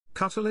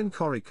Katalin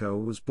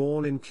Karikó was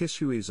born in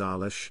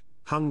Kisújszállás,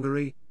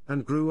 Hungary,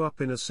 and grew up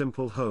in a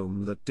simple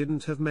home that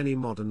didn't have many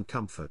modern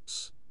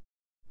comforts.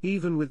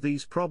 Even with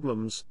these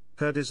problems,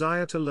 her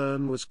desire to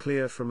learn was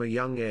clear from a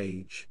young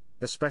age,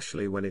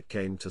 especially when it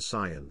came to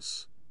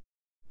science.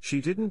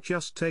 She didn't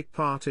just take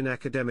part in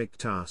academic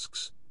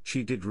tasks,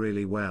 she did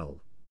really well.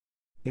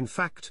 In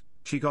fact,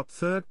 she got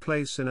third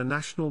place in a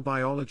national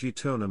biology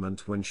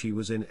tournament when she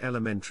was in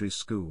elementary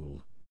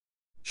school.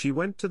 She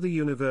went to the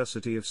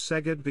University of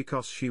Szeged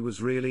because she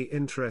was really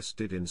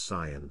interested in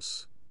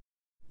science.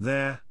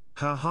 There,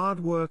 her hard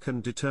work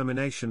and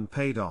determination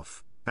paid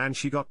off, and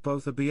she got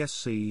both a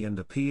BSc and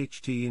a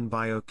PhD in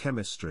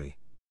biochemistry.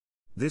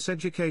 This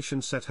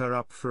education set her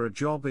up for a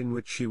job in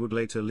which she would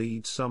later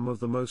lead some of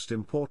the most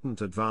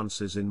important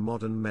advances in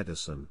modern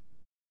medicine.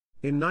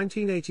 In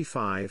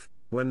 1985,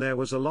 when there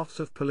was a lot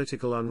of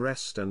political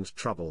unrest and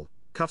trouble,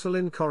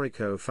 Katalin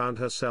Karikó found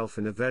herself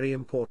in a very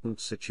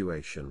important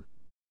situation.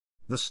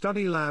 The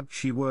study lab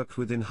she worked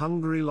with in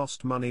Hungary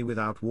lost money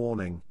without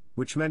warning,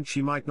 which meant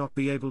she might not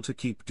be able to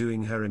keep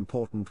doing her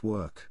important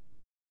work.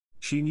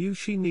 She knew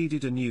she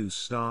needed a new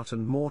start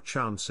and more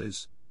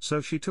chances, so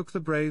she took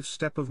the brave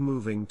step of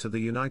moving to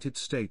the United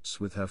States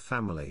with her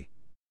family.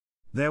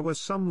 There were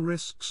some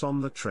risks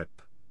on the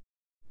trip.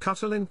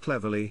 Katalin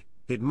cleverly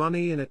hid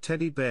money in a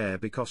teddy bear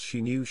because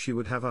she knew she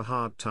would have a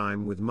hard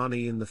time with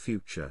money in the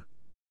future.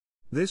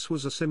 This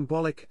was a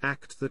symbolic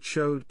act that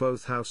showed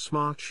both how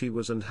smart she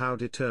was and how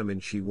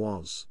determined she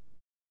was.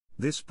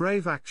 This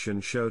brave action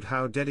showed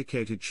how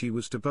dedicated she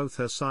was to both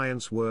her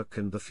science work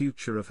and the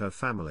future of her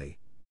family.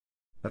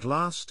 At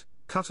last,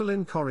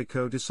 Katalin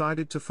Karikó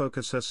decided to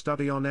focus her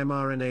study on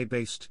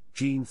mRNA-based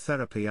gene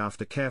therapy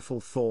after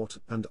careful thought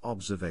and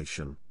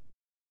observation.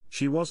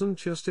 She wasn't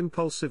just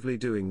impulsively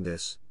doing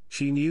this,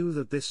 she knew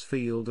that this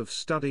field of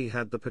study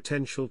had the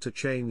potential to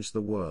change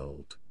the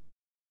world.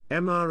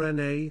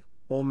 mRNA,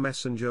 or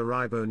messenger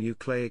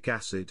ribonucleic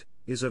acid,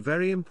 is a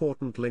very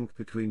important link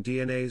between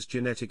DNA's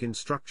genetic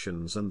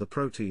instructions and the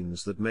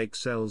proteins that make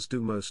cells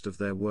do most of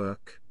their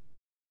work.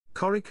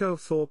 Karikó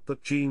thought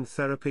that gene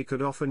therapy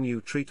could offer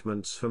new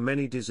treatments for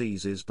many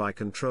diseases by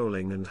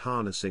controlling and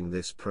harnessing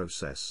this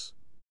process.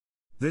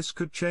 This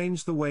could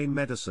change the way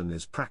medicine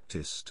is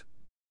practiced.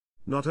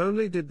 Not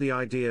only did the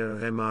idea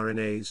of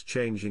mRNA's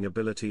changing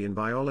ability in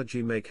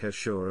biology make her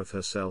sure of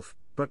herself,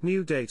 but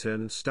new data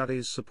and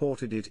studies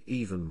supported it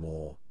even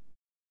more.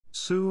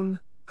 Soon,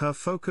 her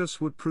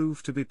focus would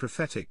prove to be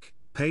prophetic,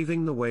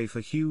 paving the way for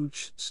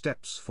huge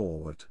steps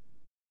forward.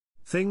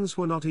 Things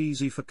were not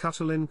easy for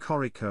Katalin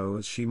Karikó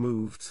as she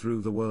moved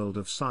through the world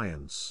of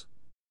science.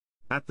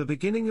 At the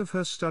beginning of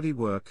her study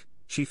work,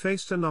 she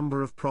faced a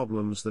number of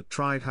problems that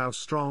tried how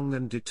strong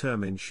and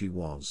determined she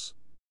was.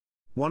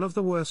 One of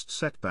the worst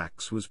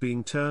setbacks was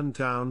being turned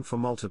down for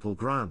multiple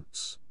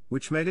grants,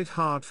 which made it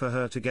hard for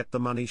her to get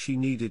the money she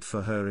needed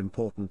for her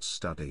important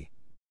study.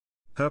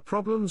 Her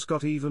problems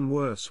got even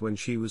worse when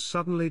she was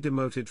suddenly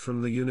demoted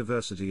from the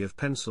University of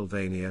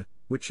Pennsylvania,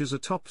 which is a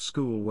top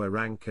school where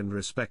rank and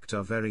respect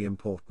are very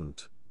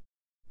important.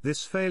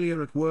 This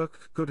failure at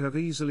work could have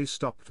easily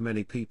stopped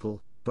many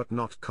people, but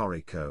not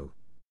Karikó.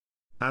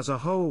 As a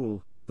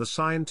whole, the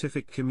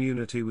scientific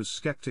community was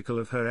skeptical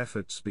of her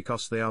efforts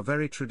because they are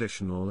very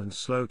traditional and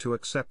slow to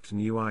accept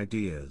new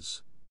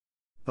ideas.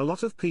 A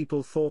lot of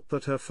people thought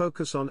that her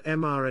focus on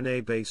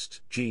mRNA-based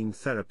gene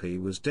therapy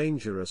was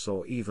dangerous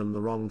or even the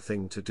wrong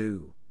thing to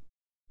do.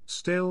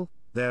 Still,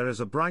 there is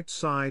a bright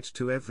side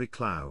to every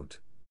cloud.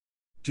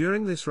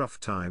 During this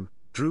rough time,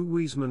 Drew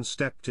Weissman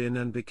stepped in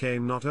and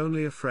became not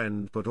only a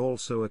friend but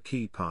also a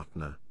key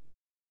partner.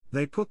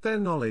 They put their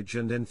knowledge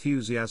and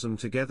enthusiasm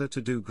together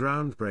to do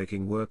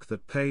groundbreaking work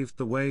that paved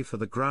the way for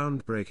the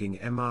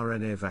groundbreaking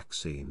mRNA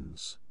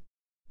vaccines.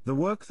 The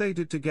work they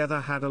did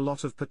together had a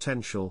lot of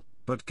potential,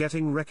 but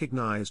getting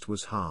recognized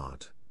was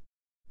hard.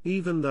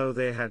 Even though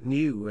they had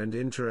new and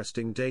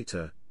interesting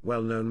data,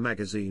 well-known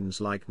magazines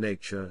like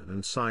Nature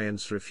and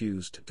Science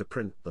refused to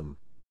print them.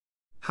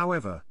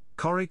 However,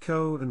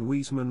 Karikó and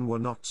Weissman were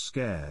not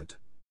scared.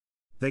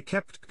 They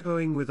kept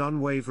going with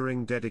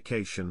unwavering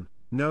dedication,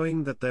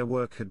 knowing that their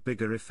work had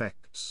bigger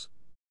effects.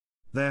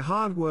 Their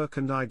hard work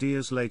and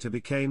ideas later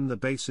became the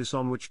basis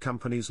on which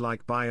companies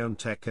like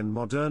BioNTech and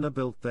Moderna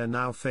built their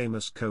now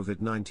famous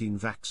COVID-19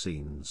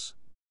 vaccines.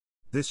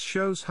 This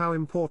shows how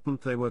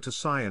important they were to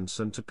science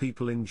and to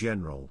people in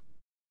general.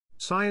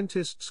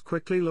 Scientists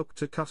quickly looked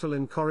to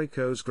Katalin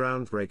Karikó's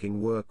groundbreaking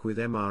work with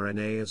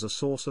mRNA as a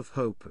source of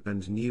hope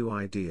and new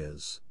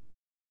ideas.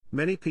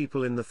 Many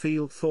people in the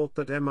field thought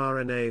that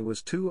mRNA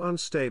was too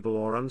unstable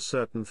or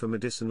uncertain for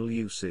medicinal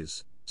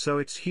uses, so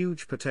its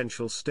huge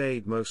potential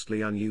stayed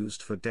mostly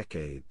unused for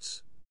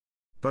decades.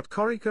 But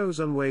Karikó's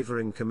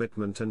unwavering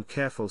commitment and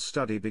careful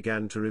study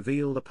began to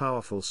reveal the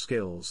powerful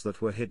skills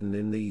that were hidden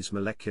in these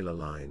molecular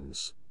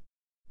lines.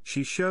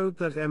 She showed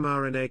that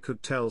mRNA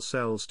could tell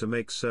cells to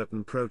make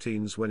certain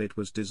proteins when it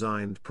was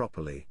designed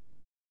properly.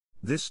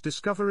 This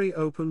discovery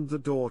opened the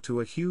door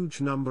to a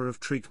huge number of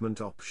treatment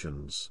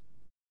options.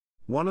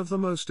 One of the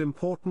most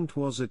important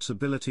was its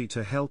ability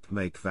to help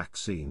make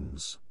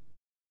vaccines.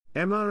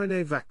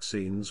 mRNA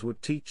vaccines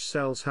would teach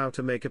cells how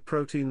to make a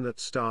protein that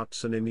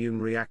starts an immune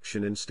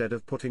reaction instead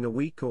of putting a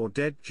weak or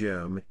dead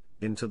germ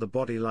into the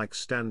body like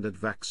standard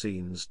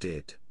vaccines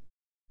did.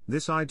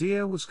 This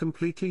idea was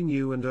completely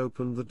new and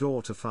opened the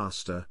door to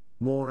faster,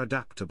 more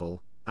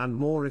adaptable, and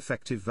more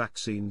effective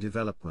vaccine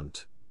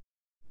development.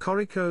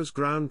 Karikó's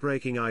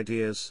groundbreaking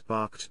ideas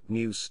sparked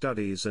new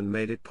studies and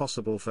made it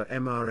possible for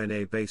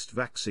mRNA-based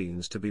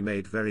vaccines to be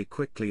made very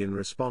quickly in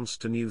response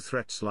to new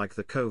threats like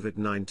the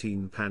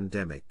COVID-19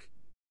 pandemic.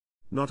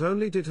 Not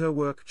only did her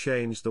work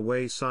change the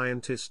way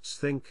scientists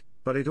think,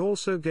 but it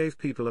also gave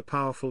people a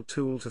powerful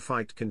tool to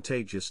fight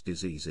contagious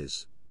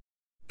diseases.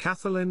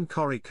 Katalin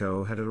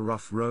Karikó had a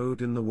rough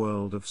road in the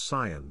world of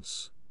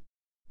science.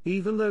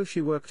 Even though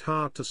she worked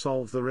hard to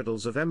solve the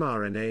riddles of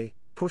mRNA,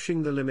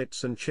 pushing the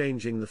limits and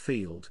changing the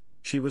field,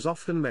 she was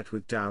often met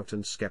with doubt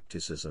and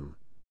skepticism.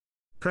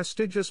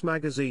 Prestigious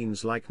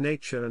magazines like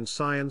Nature and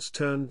Science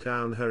turned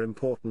down her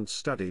important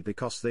study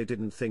because they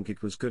didn't think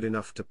it was good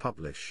enough to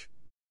publish.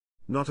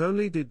 Not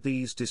only did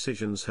these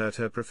decisions hurt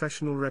her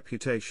professional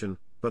reputation,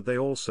 but they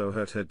also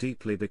hurt her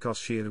deeply because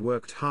she had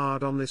worked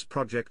hard on this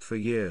project for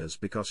years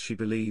because she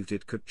believed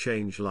it could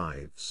change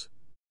lives.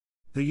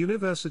 The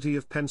University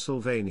of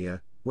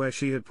Pennsylvania, where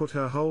she had put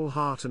her whole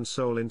heart and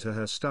soul into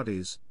her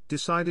studies,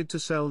 decided to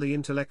sell the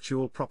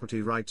intellectual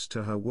property rights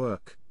to her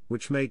work,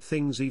 which made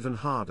things even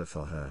harder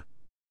for her.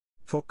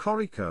 For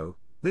Karikó,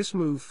 this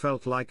move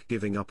felt like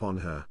giving up on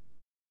her.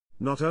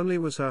 Not only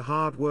was her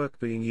hard work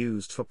being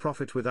used for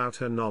profit without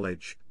her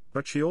knowledge,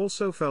 but she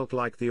also felt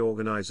like the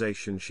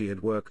organization she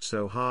had worked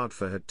so hard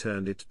for had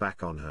turned its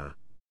back on her.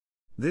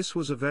 This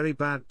was a very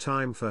bad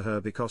time for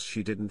her because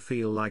she didn't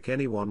feel like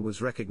anyone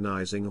was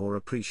recognizing or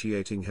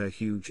appreciating her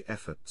huge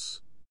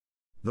efforts.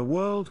 The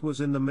world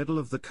was in the middle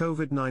of the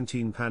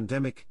COVID-19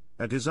 pandemic,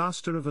 a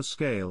disaster of a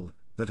scale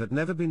that had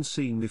never been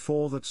seen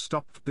before that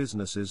stopped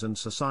businesses and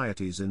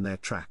societies in their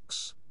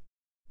tracks.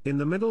 In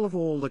the middle of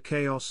all the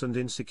chaos and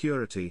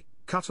insecurity,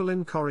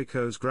 Katalin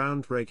Karikó's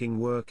groundbreaking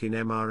work in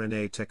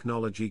mRNA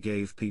technology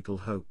gave people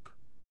hope.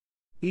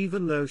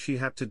 Even though she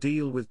had to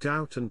deal with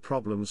doubt and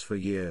problems for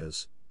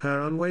years,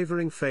 her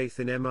unwavering faith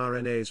in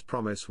mRNA's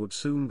promise would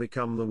soon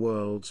become the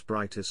world's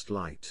brightest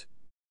light.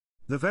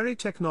 The very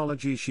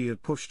technology she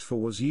had pushed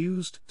for was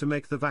used to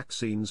make the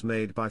vaccines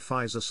made by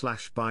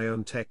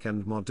Pfizer/BioNTech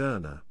and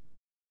Moderna.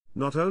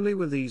 Not only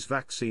were these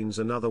vaccines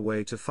another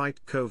way to fight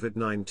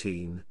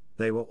COVID-19,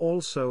 they were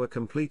also a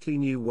completely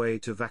new way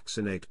to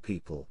vaccinate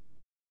people.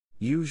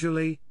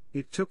 Usually,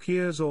 it took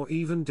years or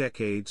even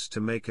decades to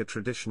make a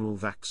traditional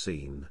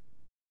vaccine.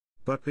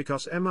 But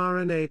because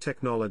mRNA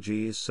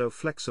technology is so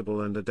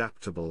flexible and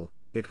adaptable,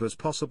 it was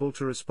possible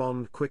to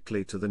respond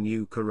quickly to the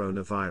new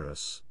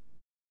coronavirus.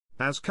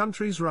 As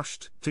countries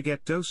rushed to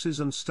get doses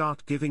and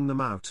start giving them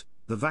out,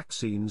 the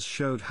vaccines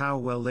showed how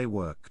well they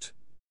worked.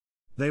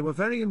 They were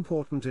very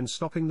important in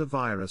stopping the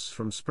virus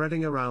from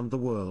spreading around the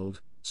world,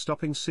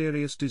 stopping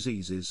serious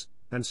diseases,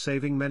 and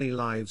saving many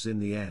lives in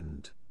the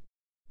end.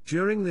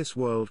 During this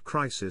world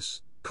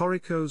crisis,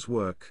 Karikó's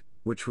work,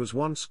 which was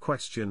once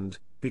questioned,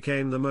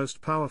 became the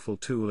most powerful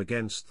tool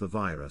against the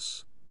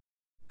virus.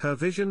 Her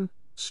vision,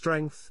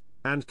 strength,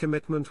 and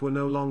commitment were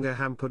no longer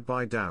hampered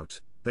by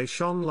doubt. They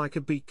shone like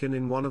a beacon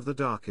in one of the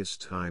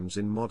darkest times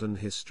in modern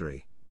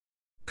history.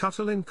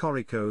 Katalin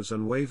Karikó's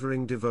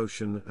unwavering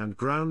devotion and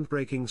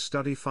groundbreaking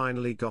study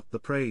finally got the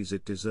praise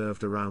it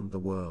deserved around the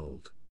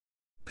world.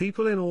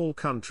 People in all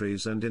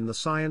countries and in the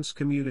science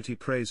community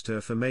praised her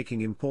for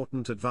making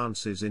important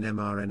advances in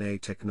mRNA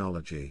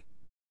technology.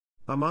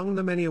 Among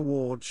the many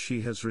awards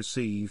she has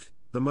received,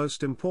 the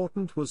most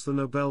important was the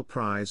Nobel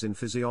Prize in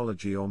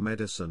Physiology or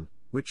Medicine,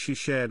 which she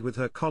shared with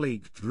her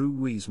colleague Drew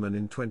Weissman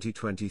in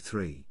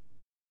 2023.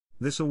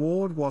 This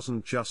award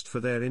wasn't just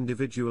for their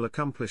individual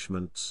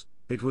accomplishments,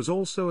 it was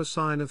also a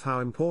sign of how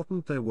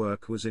important their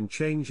work was in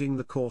changing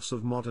the course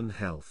of modern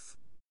health.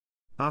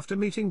 After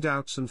meeting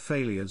doubts and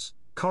failures,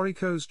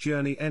 Karikó's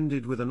journey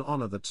ended with an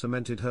honor that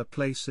cemented her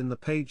place in the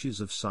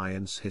pages of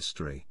science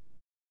history.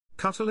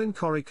 Katalin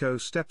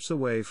Karikó steps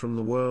away from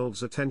the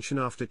world's attention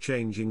after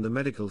changing the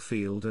medical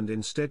field and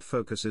instead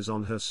focuses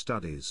on her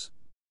studies.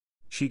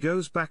 She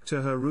goes back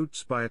to her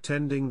roots by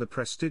attending the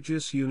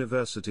prestigious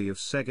University of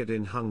Szeged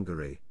in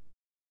Hungary.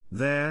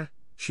 There,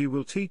 she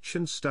will teach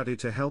and study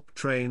to help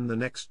train the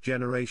next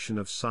generation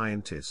of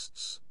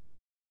scientists.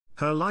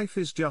 Her life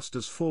is just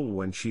as full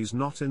when she's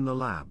not in the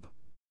lab.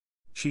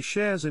 She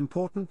shares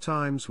important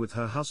times with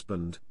her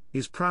husband,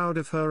 is proud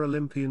of her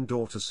Olympian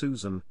daughter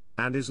Susan,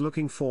 and is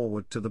looking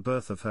forward to the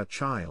birth of her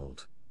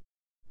child.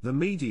 The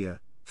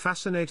media,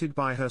 fascinated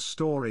by her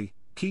story,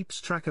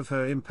 keeps track of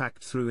her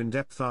impact through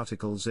in-depth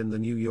articles in the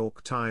New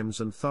York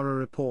Times and thorough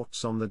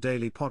reports on the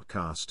daily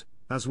podcast,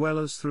 as well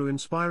as through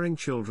inspiring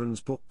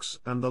children's books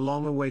and the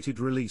long-awaited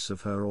release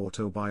of her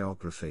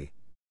autobiography.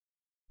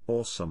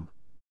 Awesome!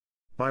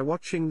 By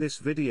watching this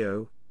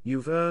video,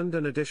 you've earned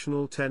an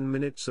additional 10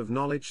 minutes of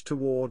knowledge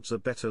towards a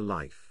better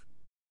life.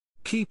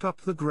 Keep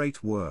up the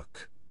great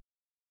work.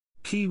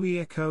 Kiwi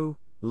Echo,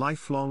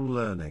 lifelong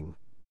learning.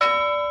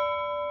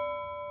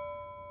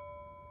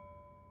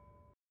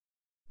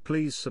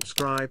 Please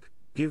subscribe,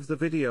 give the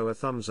video a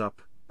thumbs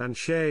up, and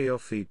share your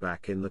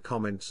feedback in the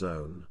comment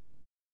zone.